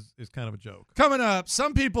is kind of a joke. Coming up,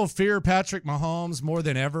 some people fear Patrick Mahomes more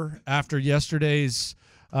than ever after yesterday's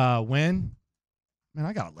win. Man,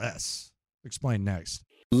 I got less. Explain next.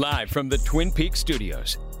 Live from the Twin Peaks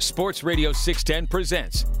studios, Sports Radio 610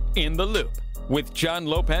 presents In the Loop with John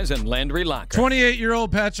Lopez and Landry Locker.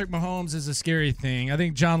 28-year-old Patrick Mahomes is a scary thing. I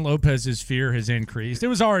think John Lopez's fear has increased. It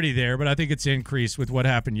was already there, but I think it's increased with what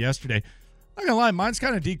happened yesterday. I'm not going to lie, mine's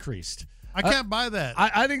kind of decreased. I can't buy that.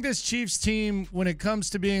 I think this Chiefs team, when it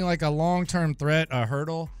comes to being like a long-term threat, a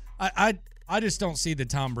hurdle, I just don't see the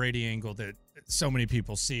Tom Brady angle that so many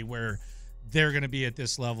people see where they're going to be at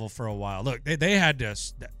this level for a while. Look, they had to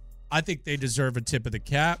 – I think they deserve a tip of the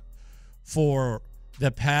cap for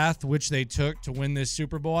the path which they took to win this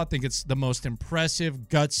Super Bowl. I think it's the most impressive,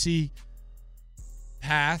 gutsy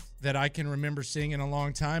path that I can remember seeing in a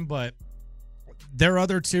long time, but – their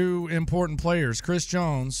other two important players, Chris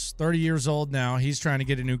Jones, 30 years old now. He's trying to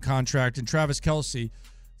get a new contract. And Travis Kelce,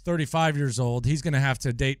 35 years old. He's going to have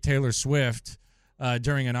to date Taylor Swift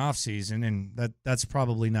during an offseason, and that's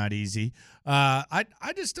probably not easy. I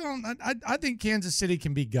just don't – I think Kansas City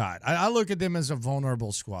can be got. I look at them as a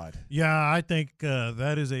vulnerable squad. Yeah, I think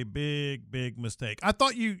that is a big, big mistake. I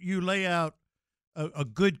thought you lay out a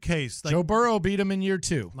good case. Joe Burrow beat him in year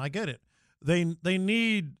 2. I get it. They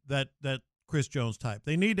need that Chris Jones type.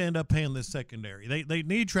 They need to end up paying this secondary. They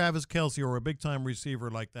need Travis Kelce or a big-time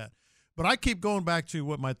receiver like that. But I keep going back to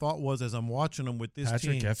what my thought was as I'm watching them with this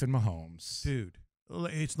Patrick team. F. and Mahomes. Dude,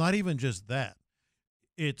 it's not even just that.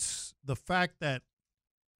 It's the fact that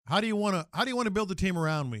how do you want to build the team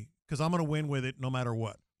around me? Because I'm going to win with it no matter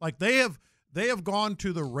what. Like they have gone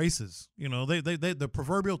to the races, they the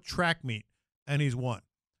proverbial track meet, and he's won.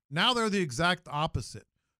 Now they're the exact opposite.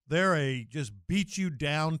 They're a just beat you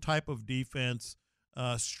down type of defense,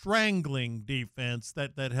 strangling defense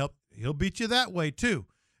that help. He'll beat you that way too,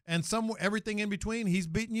 and everything in between. He's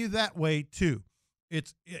beating you that way too.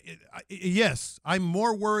 Yes, I'm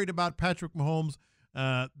more worried about Patrick Mahomes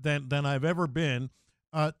than I've ever been,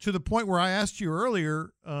 to the point where I asked you earlier,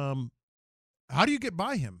 how do you get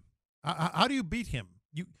by him? How do you beat him?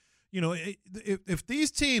 If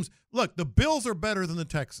these teams look, the Bills are better than the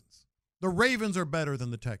Texans. The Ravens are better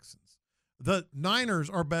than the Texans. The Niners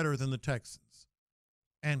are better than the Texans.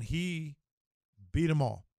 And he beat them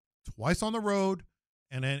all twice on the road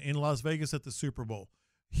and then in Las Vegas at the Super Bowl.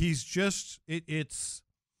 He's just it's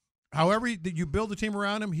however you build a team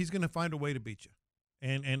around him, he's going to find a way to beat you.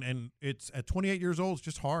 And it's at 28 years old, it's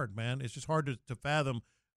just hard, man. It's just hard to fathom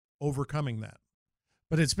overcoming that.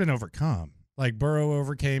 But it's been overcome. Like Burrow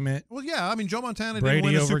overcame it. Well, yeah. I mean, Joe Montana Brady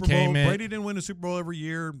didn't win a Super Bowl. overcame it. Brady didn't win a Super Bowl every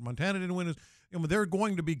year. Montana didn't win. There are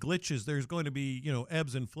going to be glitches. There's going to be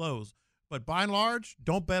ebbs and flows. But by and large,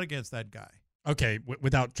 don't bet against that guy. Okay,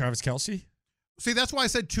 without Travis Kelce? See, that's why I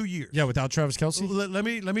said 2 years. Yeah, without Travis Kelce?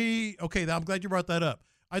 Let me. Okay, I'm glad you brought that up.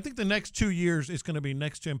 I think the next 2 years is going to be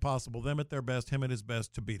next to impossible. Them at their best, him at his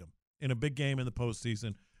best to beat him in a big game in the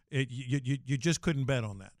postseason. You just couldn't bet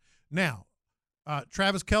on that. Now,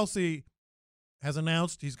 Travis Kelce has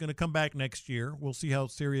announced he's going to come back next year. We'll see how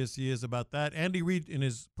serious he is about that. Andy Reid, in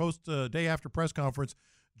his day after press conference,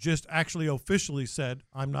 just actually officially said,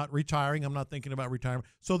 I'm not retiring. I'm not thinking about retirement.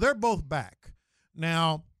 So they're both back.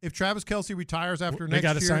 Now, if Travis Kelce retires after next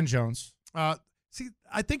year. They got to sign Jones. See,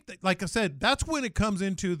 I think that, like I said, that's when it comes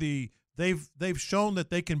into they've shown that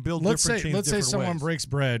they can build different teams. Let's say someone ways. breaks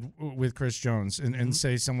bread with Chris Jones and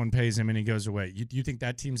say someone pays him and he goes away. You think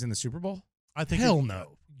that team's in the Super Bowl? I think hell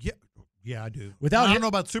no. Yeah, I do. I don't know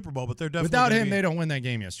about Super Bowl, but they're definitely without him. They don't win that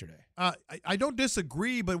game yesterday. I don't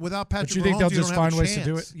disagree, but without Patrick But you think Mahomes, they'll you just don't have find a ways to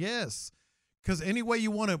do chance. it? Yes, because any way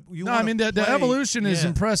you want to. No, I mean the evolution is Yeah.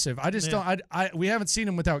 impressive. I just don't. We haven't seen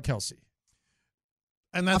him without Kelce.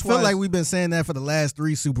 And I that's feel why like we've been saying that for the last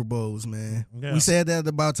 3 Super Bowls, man. Yeah. We said that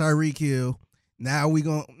about Tyreek Hill. Now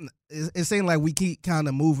it seems like we keep kind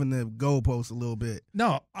of moving the goalposts a little bit.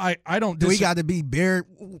 No, I don't. Do we got to be buried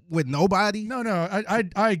with nobody? No.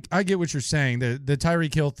 I get what you're saying. The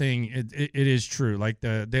Tyreek Hill thing, it is true. Like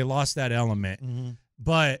they lost that element,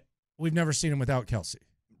 but we've never seen him without Kelce.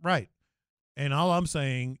 Right. And all I'm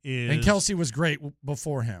saying is, And Kelce was great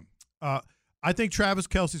before him. I think Travis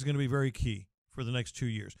Kelce is going to be very key for the next 2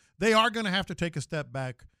 years. They are going to have to take a step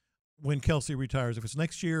back when Kelce retires, if it's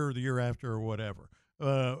next year or the year after or whatever.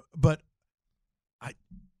 But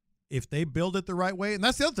if they build it the right way, and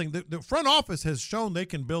that's the other thing, the front office has shown they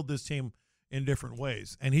can build this team in different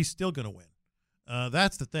ways, and he's still going to win.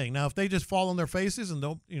 That's the thing. Now, if they just fall on their faces and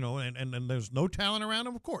don't, and there's no talent around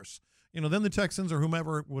them, of course, then the Texans or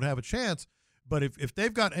whomever would have a chance. But if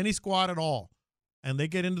they've got any squad at all, and they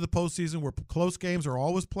get into the postseason where close games are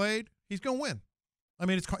always played, he's going to win. I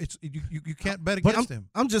mean, you can't bet against him.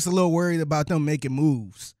 I'm just a little worried about them making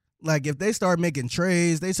moves. Like if they start making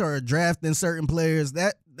trades, they start drafting certain players.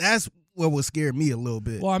 That's what would scare me a little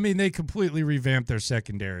bit. Well, I mean, they completely revamped their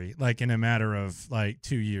secondary, like in a matter of like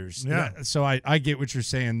 2 years. Yeah. So I get what you're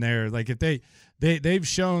saying there. Like if they've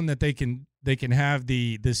shown that they can have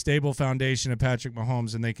the stable foundation of Patrick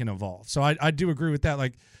Mahomes and they can evolve. So I do agree with that.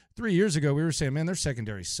 Like 3 years ago, we were saying, man, their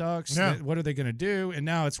secondary sucks. Yeah. What are they going to do? And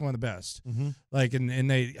now it's one of the best. Mm-hmm. Like,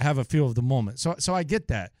 and they have a feel of the moment. So I get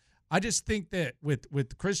that. I just think that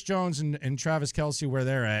with Chris Jones and Travis Kelce where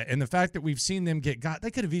they're at, and the fact that we've seen them get got,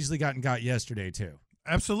 they could have easily gotten got yesterday too.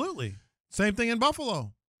 Absolutely. Same thing in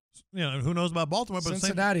Buffalo. Who knows about Baltimore? But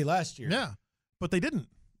Cincinnati last year. Yeah, but they didn't.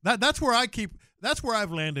 That's where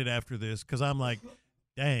I've landed after this, because I'm like,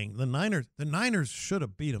 dang, the Niners should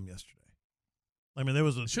have beat them yesterday. I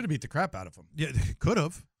mean, should have beat the crap out of them. Yeah, could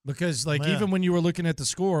have. Because, even when you were looking at the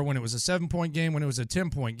score, when it was a 7-point game, when it was a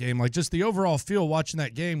 10-point game, like just the overall feel watching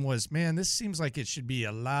that game was, man, this seems like it should be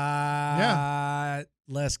a lot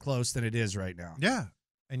less close than it is right now. Yeah,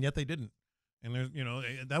 and yet they didn't. And there's,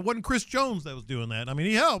 that wasn't Chris Jones that was doing that. I mean,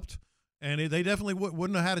 he helped, and they definitely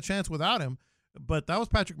wouldn't have had a chance without him. But that was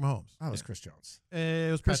Patrick Mahomes. That was Chris Jones.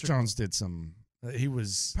 It was Chris Jones did some. He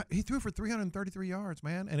threw for 333 yards,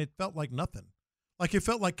 man, and it felt like nothing. Like it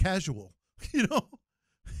felt like casual You know,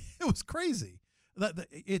 it was crazy.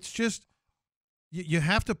 It's just you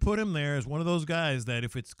have to put him there as one of those guys that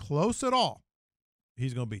if it's close at all,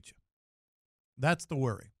 he's going to beat you. That's the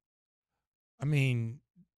worry. I mean,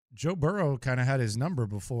 Joe Burrow kind of had his number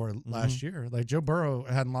before last year. Like, Joe Burrow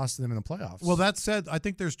hadn't lost to them in the playoffs. Well, that said, I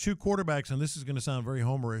think there's two quarterbacks, and this is going to sound very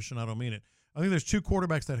homerish, and I don't mean it. I think there's two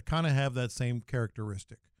quarterbacks that kind of have that same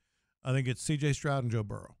characteristic. I think it's C.J. Stroud and Joe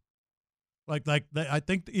Burrow. I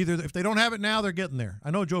think either if they don't have it now, they're getting there.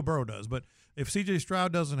 I know Joe Burrow does, but if C.J.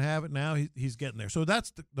 Stroud doesn't have it now, he's getting there. So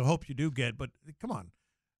that's the hope you do get. But come on,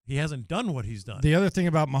 he hasn't done what he's done. The other thing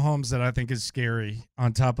about Mahomes that I think is scary,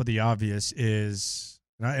 on top of the obvious, is,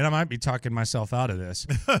 and I might be talking myself out of this,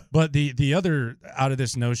 but the other out of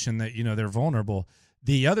this notion that they're vulnerable.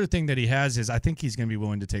 The other thing that he has is I think he's going to be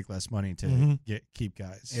willing to take less money to keep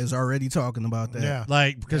guys. He was already talking about that.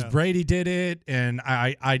 Yeah. Because Brady did it, and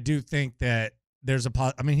I do think that there's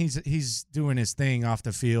I mean, he's doing his thing off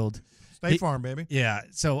the field. State Farm, baby. Yeah.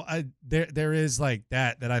 So there is like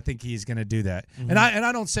that I think he's going to do that. And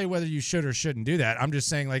I don't say whether you should or shouldn't do that. I'm just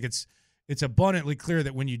saying, like, it's abundantly clear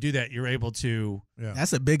that when you do that, you're able to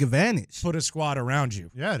That's a big advantage. put a squad around you.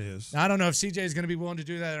 Yeah, it is. Now, I don't know if CJ is going to be willing to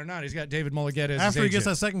do that or not. He's got David Mulligetta as After his he gets agent.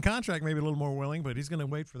 that second contract, maybe a little more willing, but he's going to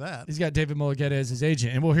wait for that. He's got David Mulligetta as his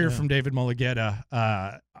agent, and we'll hear from David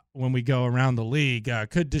Mulligetta when we go around the league.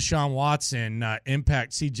 Could Deshaun Watson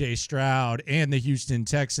impact C.J. Stroud and the Houston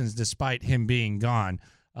Texans despite him being gone?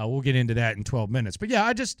 We'll get into that in 12 minutes. But yeah,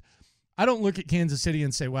 I don't look at Kansas City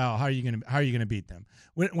and say, "Wow, how are you gonna beat them?"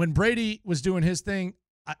 When Brady was doing his thing,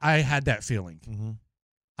 I had that feeling.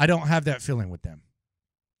 I don't have that feeling with them.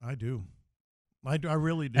 I do. I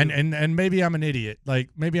really do. And maybe I'm an idiot. Like,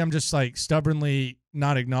 maybe I'm just like stubbornly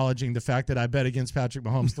not acknowledging the fact that I bet against Patrick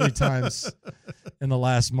Mahomes 3 times in the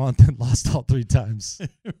last month and lost all 3 times.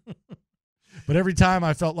 But every time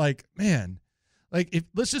I felt like, man, like,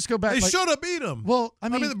 let's just go back. They like, should have beat him. Well, I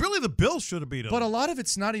mean, really, the Bills should have beat him. but a lot of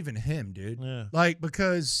it's not even him, dude. Yeah. Like,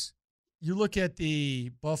 because you look at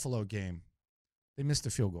the Buffalo game, they missed a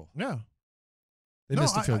field goal. Yeah. They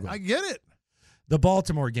missed a field goal. I get it. The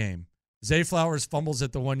Baltimore game, Zay Flowers fumbles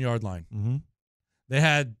at the 1-yard line. Mm-hmm. They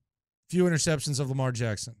had few interceptions of Lamar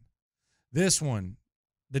Jackson. This one,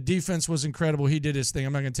 the defense was incredible. He did his thing.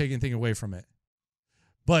 I'm not going to take anything away from it.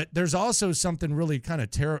 But there's also something really kind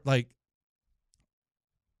of terrible. Like,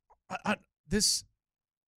 are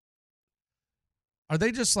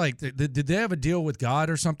they just like, did they have a deal with God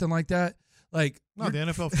or something like that? Like, no, the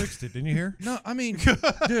NFL fixed it. Didn't you hear? No, I mean,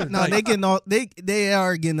 dude. No, like, they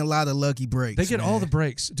are getting a lot of lucky breaks. they get all the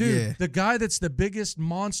breaks, dude. Yeah. The guy that's the biggest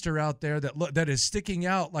monster out there that is sticking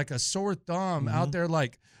out like a sore thumb out there,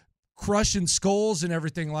 like crushing skulls and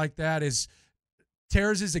everything like that,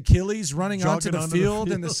 tears his Achilles running onto the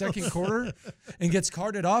field in the second quarter and gets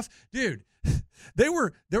carted off, dude. There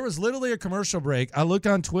was literally a commercial break. I looked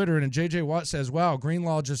on Twitter and J.J. Watt says, "Wow,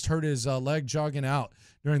 Greenlaw just hurt his leg jogging out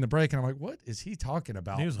during the break," and I'm like, "What is he talking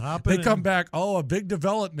about?" He was hopping. They come back, a big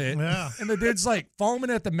development, and the dude's like foaming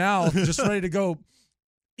at the mouth, just ready to go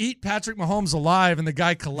eat Patrick Mahomes alive, and the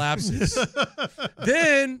guy collapses.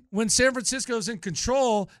 Then, when San Francisco's in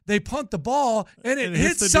control, they punt the ball, and it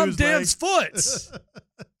hits some damn's foot.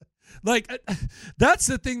 Like, that's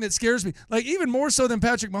the thing that scares me. Like, even more so than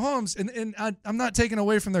Patrick Mahomes, and I'm not taking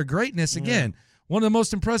away from their greatness. Again, one of the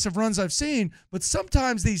most impressive runs I've seen, but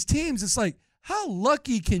sometimes these teams, it's like, how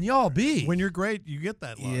lucky can y'all be? When you're great, you get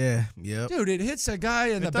that luck. Yeah, yep. Dude, it hits a guy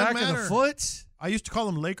in the back of the foot. I used to call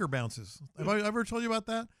them Laker bounces. Have I ever told you about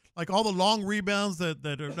that? Like all the long rebounds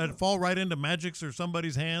that fall right into Magic's or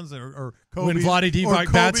somebody's hands or Kobe's. When Vlade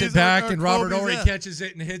Divac bats it back and Robert Kobe's, Horry catches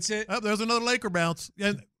it and hits it. Oh, there's another Laker bounce.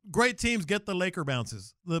 And great teams get the Laker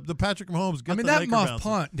bounces. The Patrick Mahomes get the Laker bounces. I mean, that muff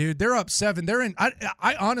punt, dude, they're up 7. They're in.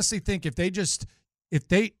 I honestly think if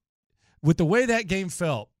they, with the way that game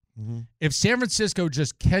felt, if San Francisco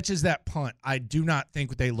just catches that punt, I do not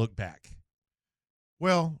think they look back.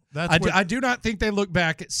 Well, I do not think they look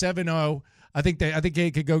back at 7-0. I think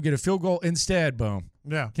they could go get a field goal instead. Boom.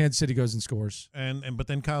 Yeah. Kansas City goes and scores. But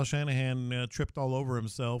then Kyle Shanahan tripped all over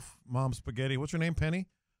himself. Mom Spaghetti. What's her name? Penny?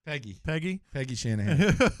 Peggy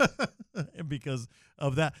Shanahan. Because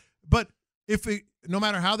of that. But no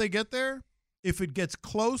matter how they get there, if it gets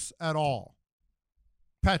close at all,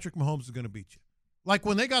 Patrick Mahomes is going to beat you. Like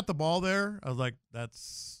when they got the ball there, I was like,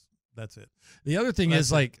 that's it. The other thing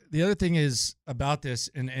is about this,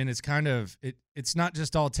 and it's kind of it's not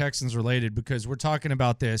just all Texans related, because we're talking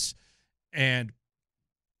about this, and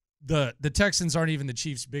the Texans aren't even the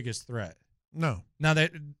Chiefs' biggest threat. No. Now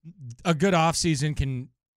that a good offseason can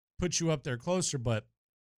put you up there closer, but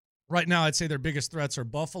right now I'd say their biggest threats are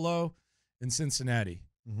Buffalo and Cincinnati.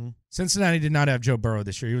 Cincinnati did not have Joe Burrow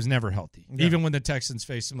this year. He was never healthy. Yeah. Even when the Texans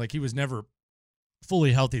faced him, like he was never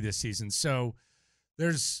fully healthy this season. So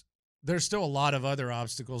there's still a lot of other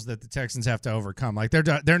obstacles that the Texans have to overcome. Like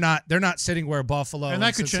they're not sitting where Buffalo and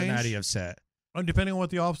that could Cincinnati change. have set. And depending on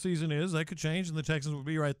what the offseason is, that could change, and the Texans would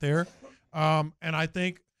be right there. And I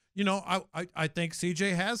think, I think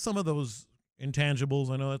CJ has some of those intangibles.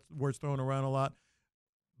 I know that word's thrown around a lot.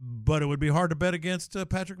 But it would be hard to bet against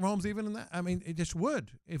Patrick Mahomes even in that. I mean, it just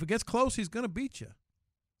would. If it gets close, he's going to beat you.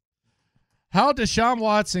 How Deshaun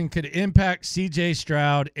Watson could impact C.J.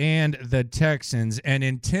 Stroud and the Texans, an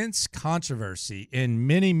intense controversy in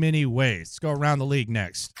many, many ways. Let's go around the league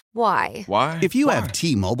next. Why? If you have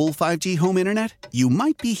T-Mobile 5G home internet, you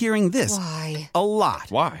might be hearing this Why? a lot.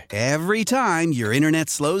 Why? Every time your internet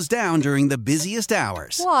slows down during the busiest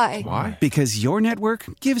hours. Why? Because your network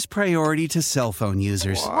gives priority to cell phone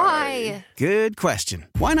users. Why? Good question.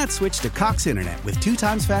 Why not switch to Cox Internet with 2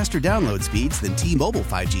 times faster download speeds than T-Mobile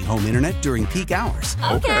 5G home internet during peak hours?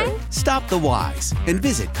 Okay. Stop the whys and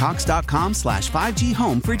visit cox.com/5G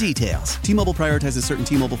home for details. T-Mobile prioritizes certain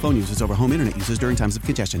T-Mobile phone users over home internet users during times of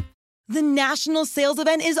congestion. The national sales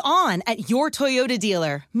event is on at your Toyota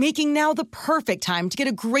dealer, making now the perfect time to get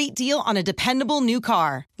a great deal on a dependable new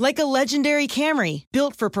car. Like a legendary Camry,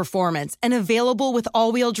 built for performance and available with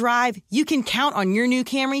all-wheel drive, you can count on your new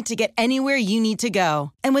Camry to get anywhere you need to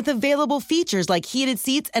go. And with available features like heated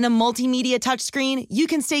seats and a multimedia touchscreen, you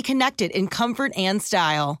can stay connected in comfort and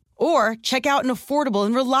style. Or check out an affordable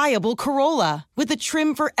and reliable Corolla with a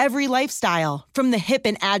trim for every lifestyle, from the hip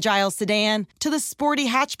and agile sedan to the sporty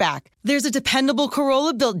hatchback. There's a dependable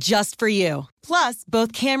Corolla built just for you. Plus,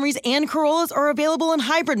 both Camrys and Corollas are available in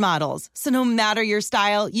hybrid models, so no matter your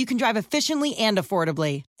style, you can drive efficiently and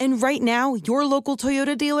affordably. And right now, your local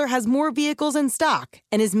Toyota dealer has more vehicles in stock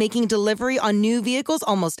and is making delivery on new vehicles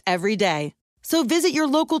almost every day. So visit your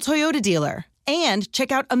local Toyota dealer. And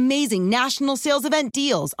check out amazing national sales event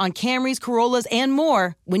deals on Camrys, Corollas, and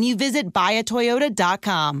more when you visit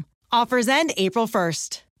buyatoyota.com. Offers end April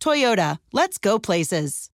 1st. Toyota, let's go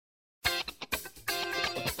places.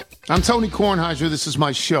 I'm Tony Kornheiser. This is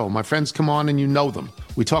my show. My friends come on and you know them.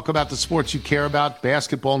 We talk about the sports you care about,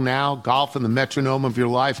 basketball now, golf, and the metronome of your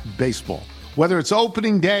life, baseball. Whether it's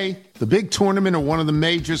opening day, the big tournament, or one of the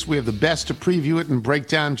majors, we have the best to preview it and break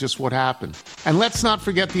down just what happened. And let's not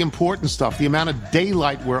forget the important stuff, the amount of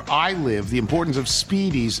daylight where I live, the importance of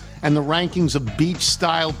speedies, and the rankings of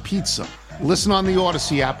beach-style pizza. Listen on the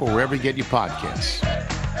Odyssey app or wherever you get your podcasts.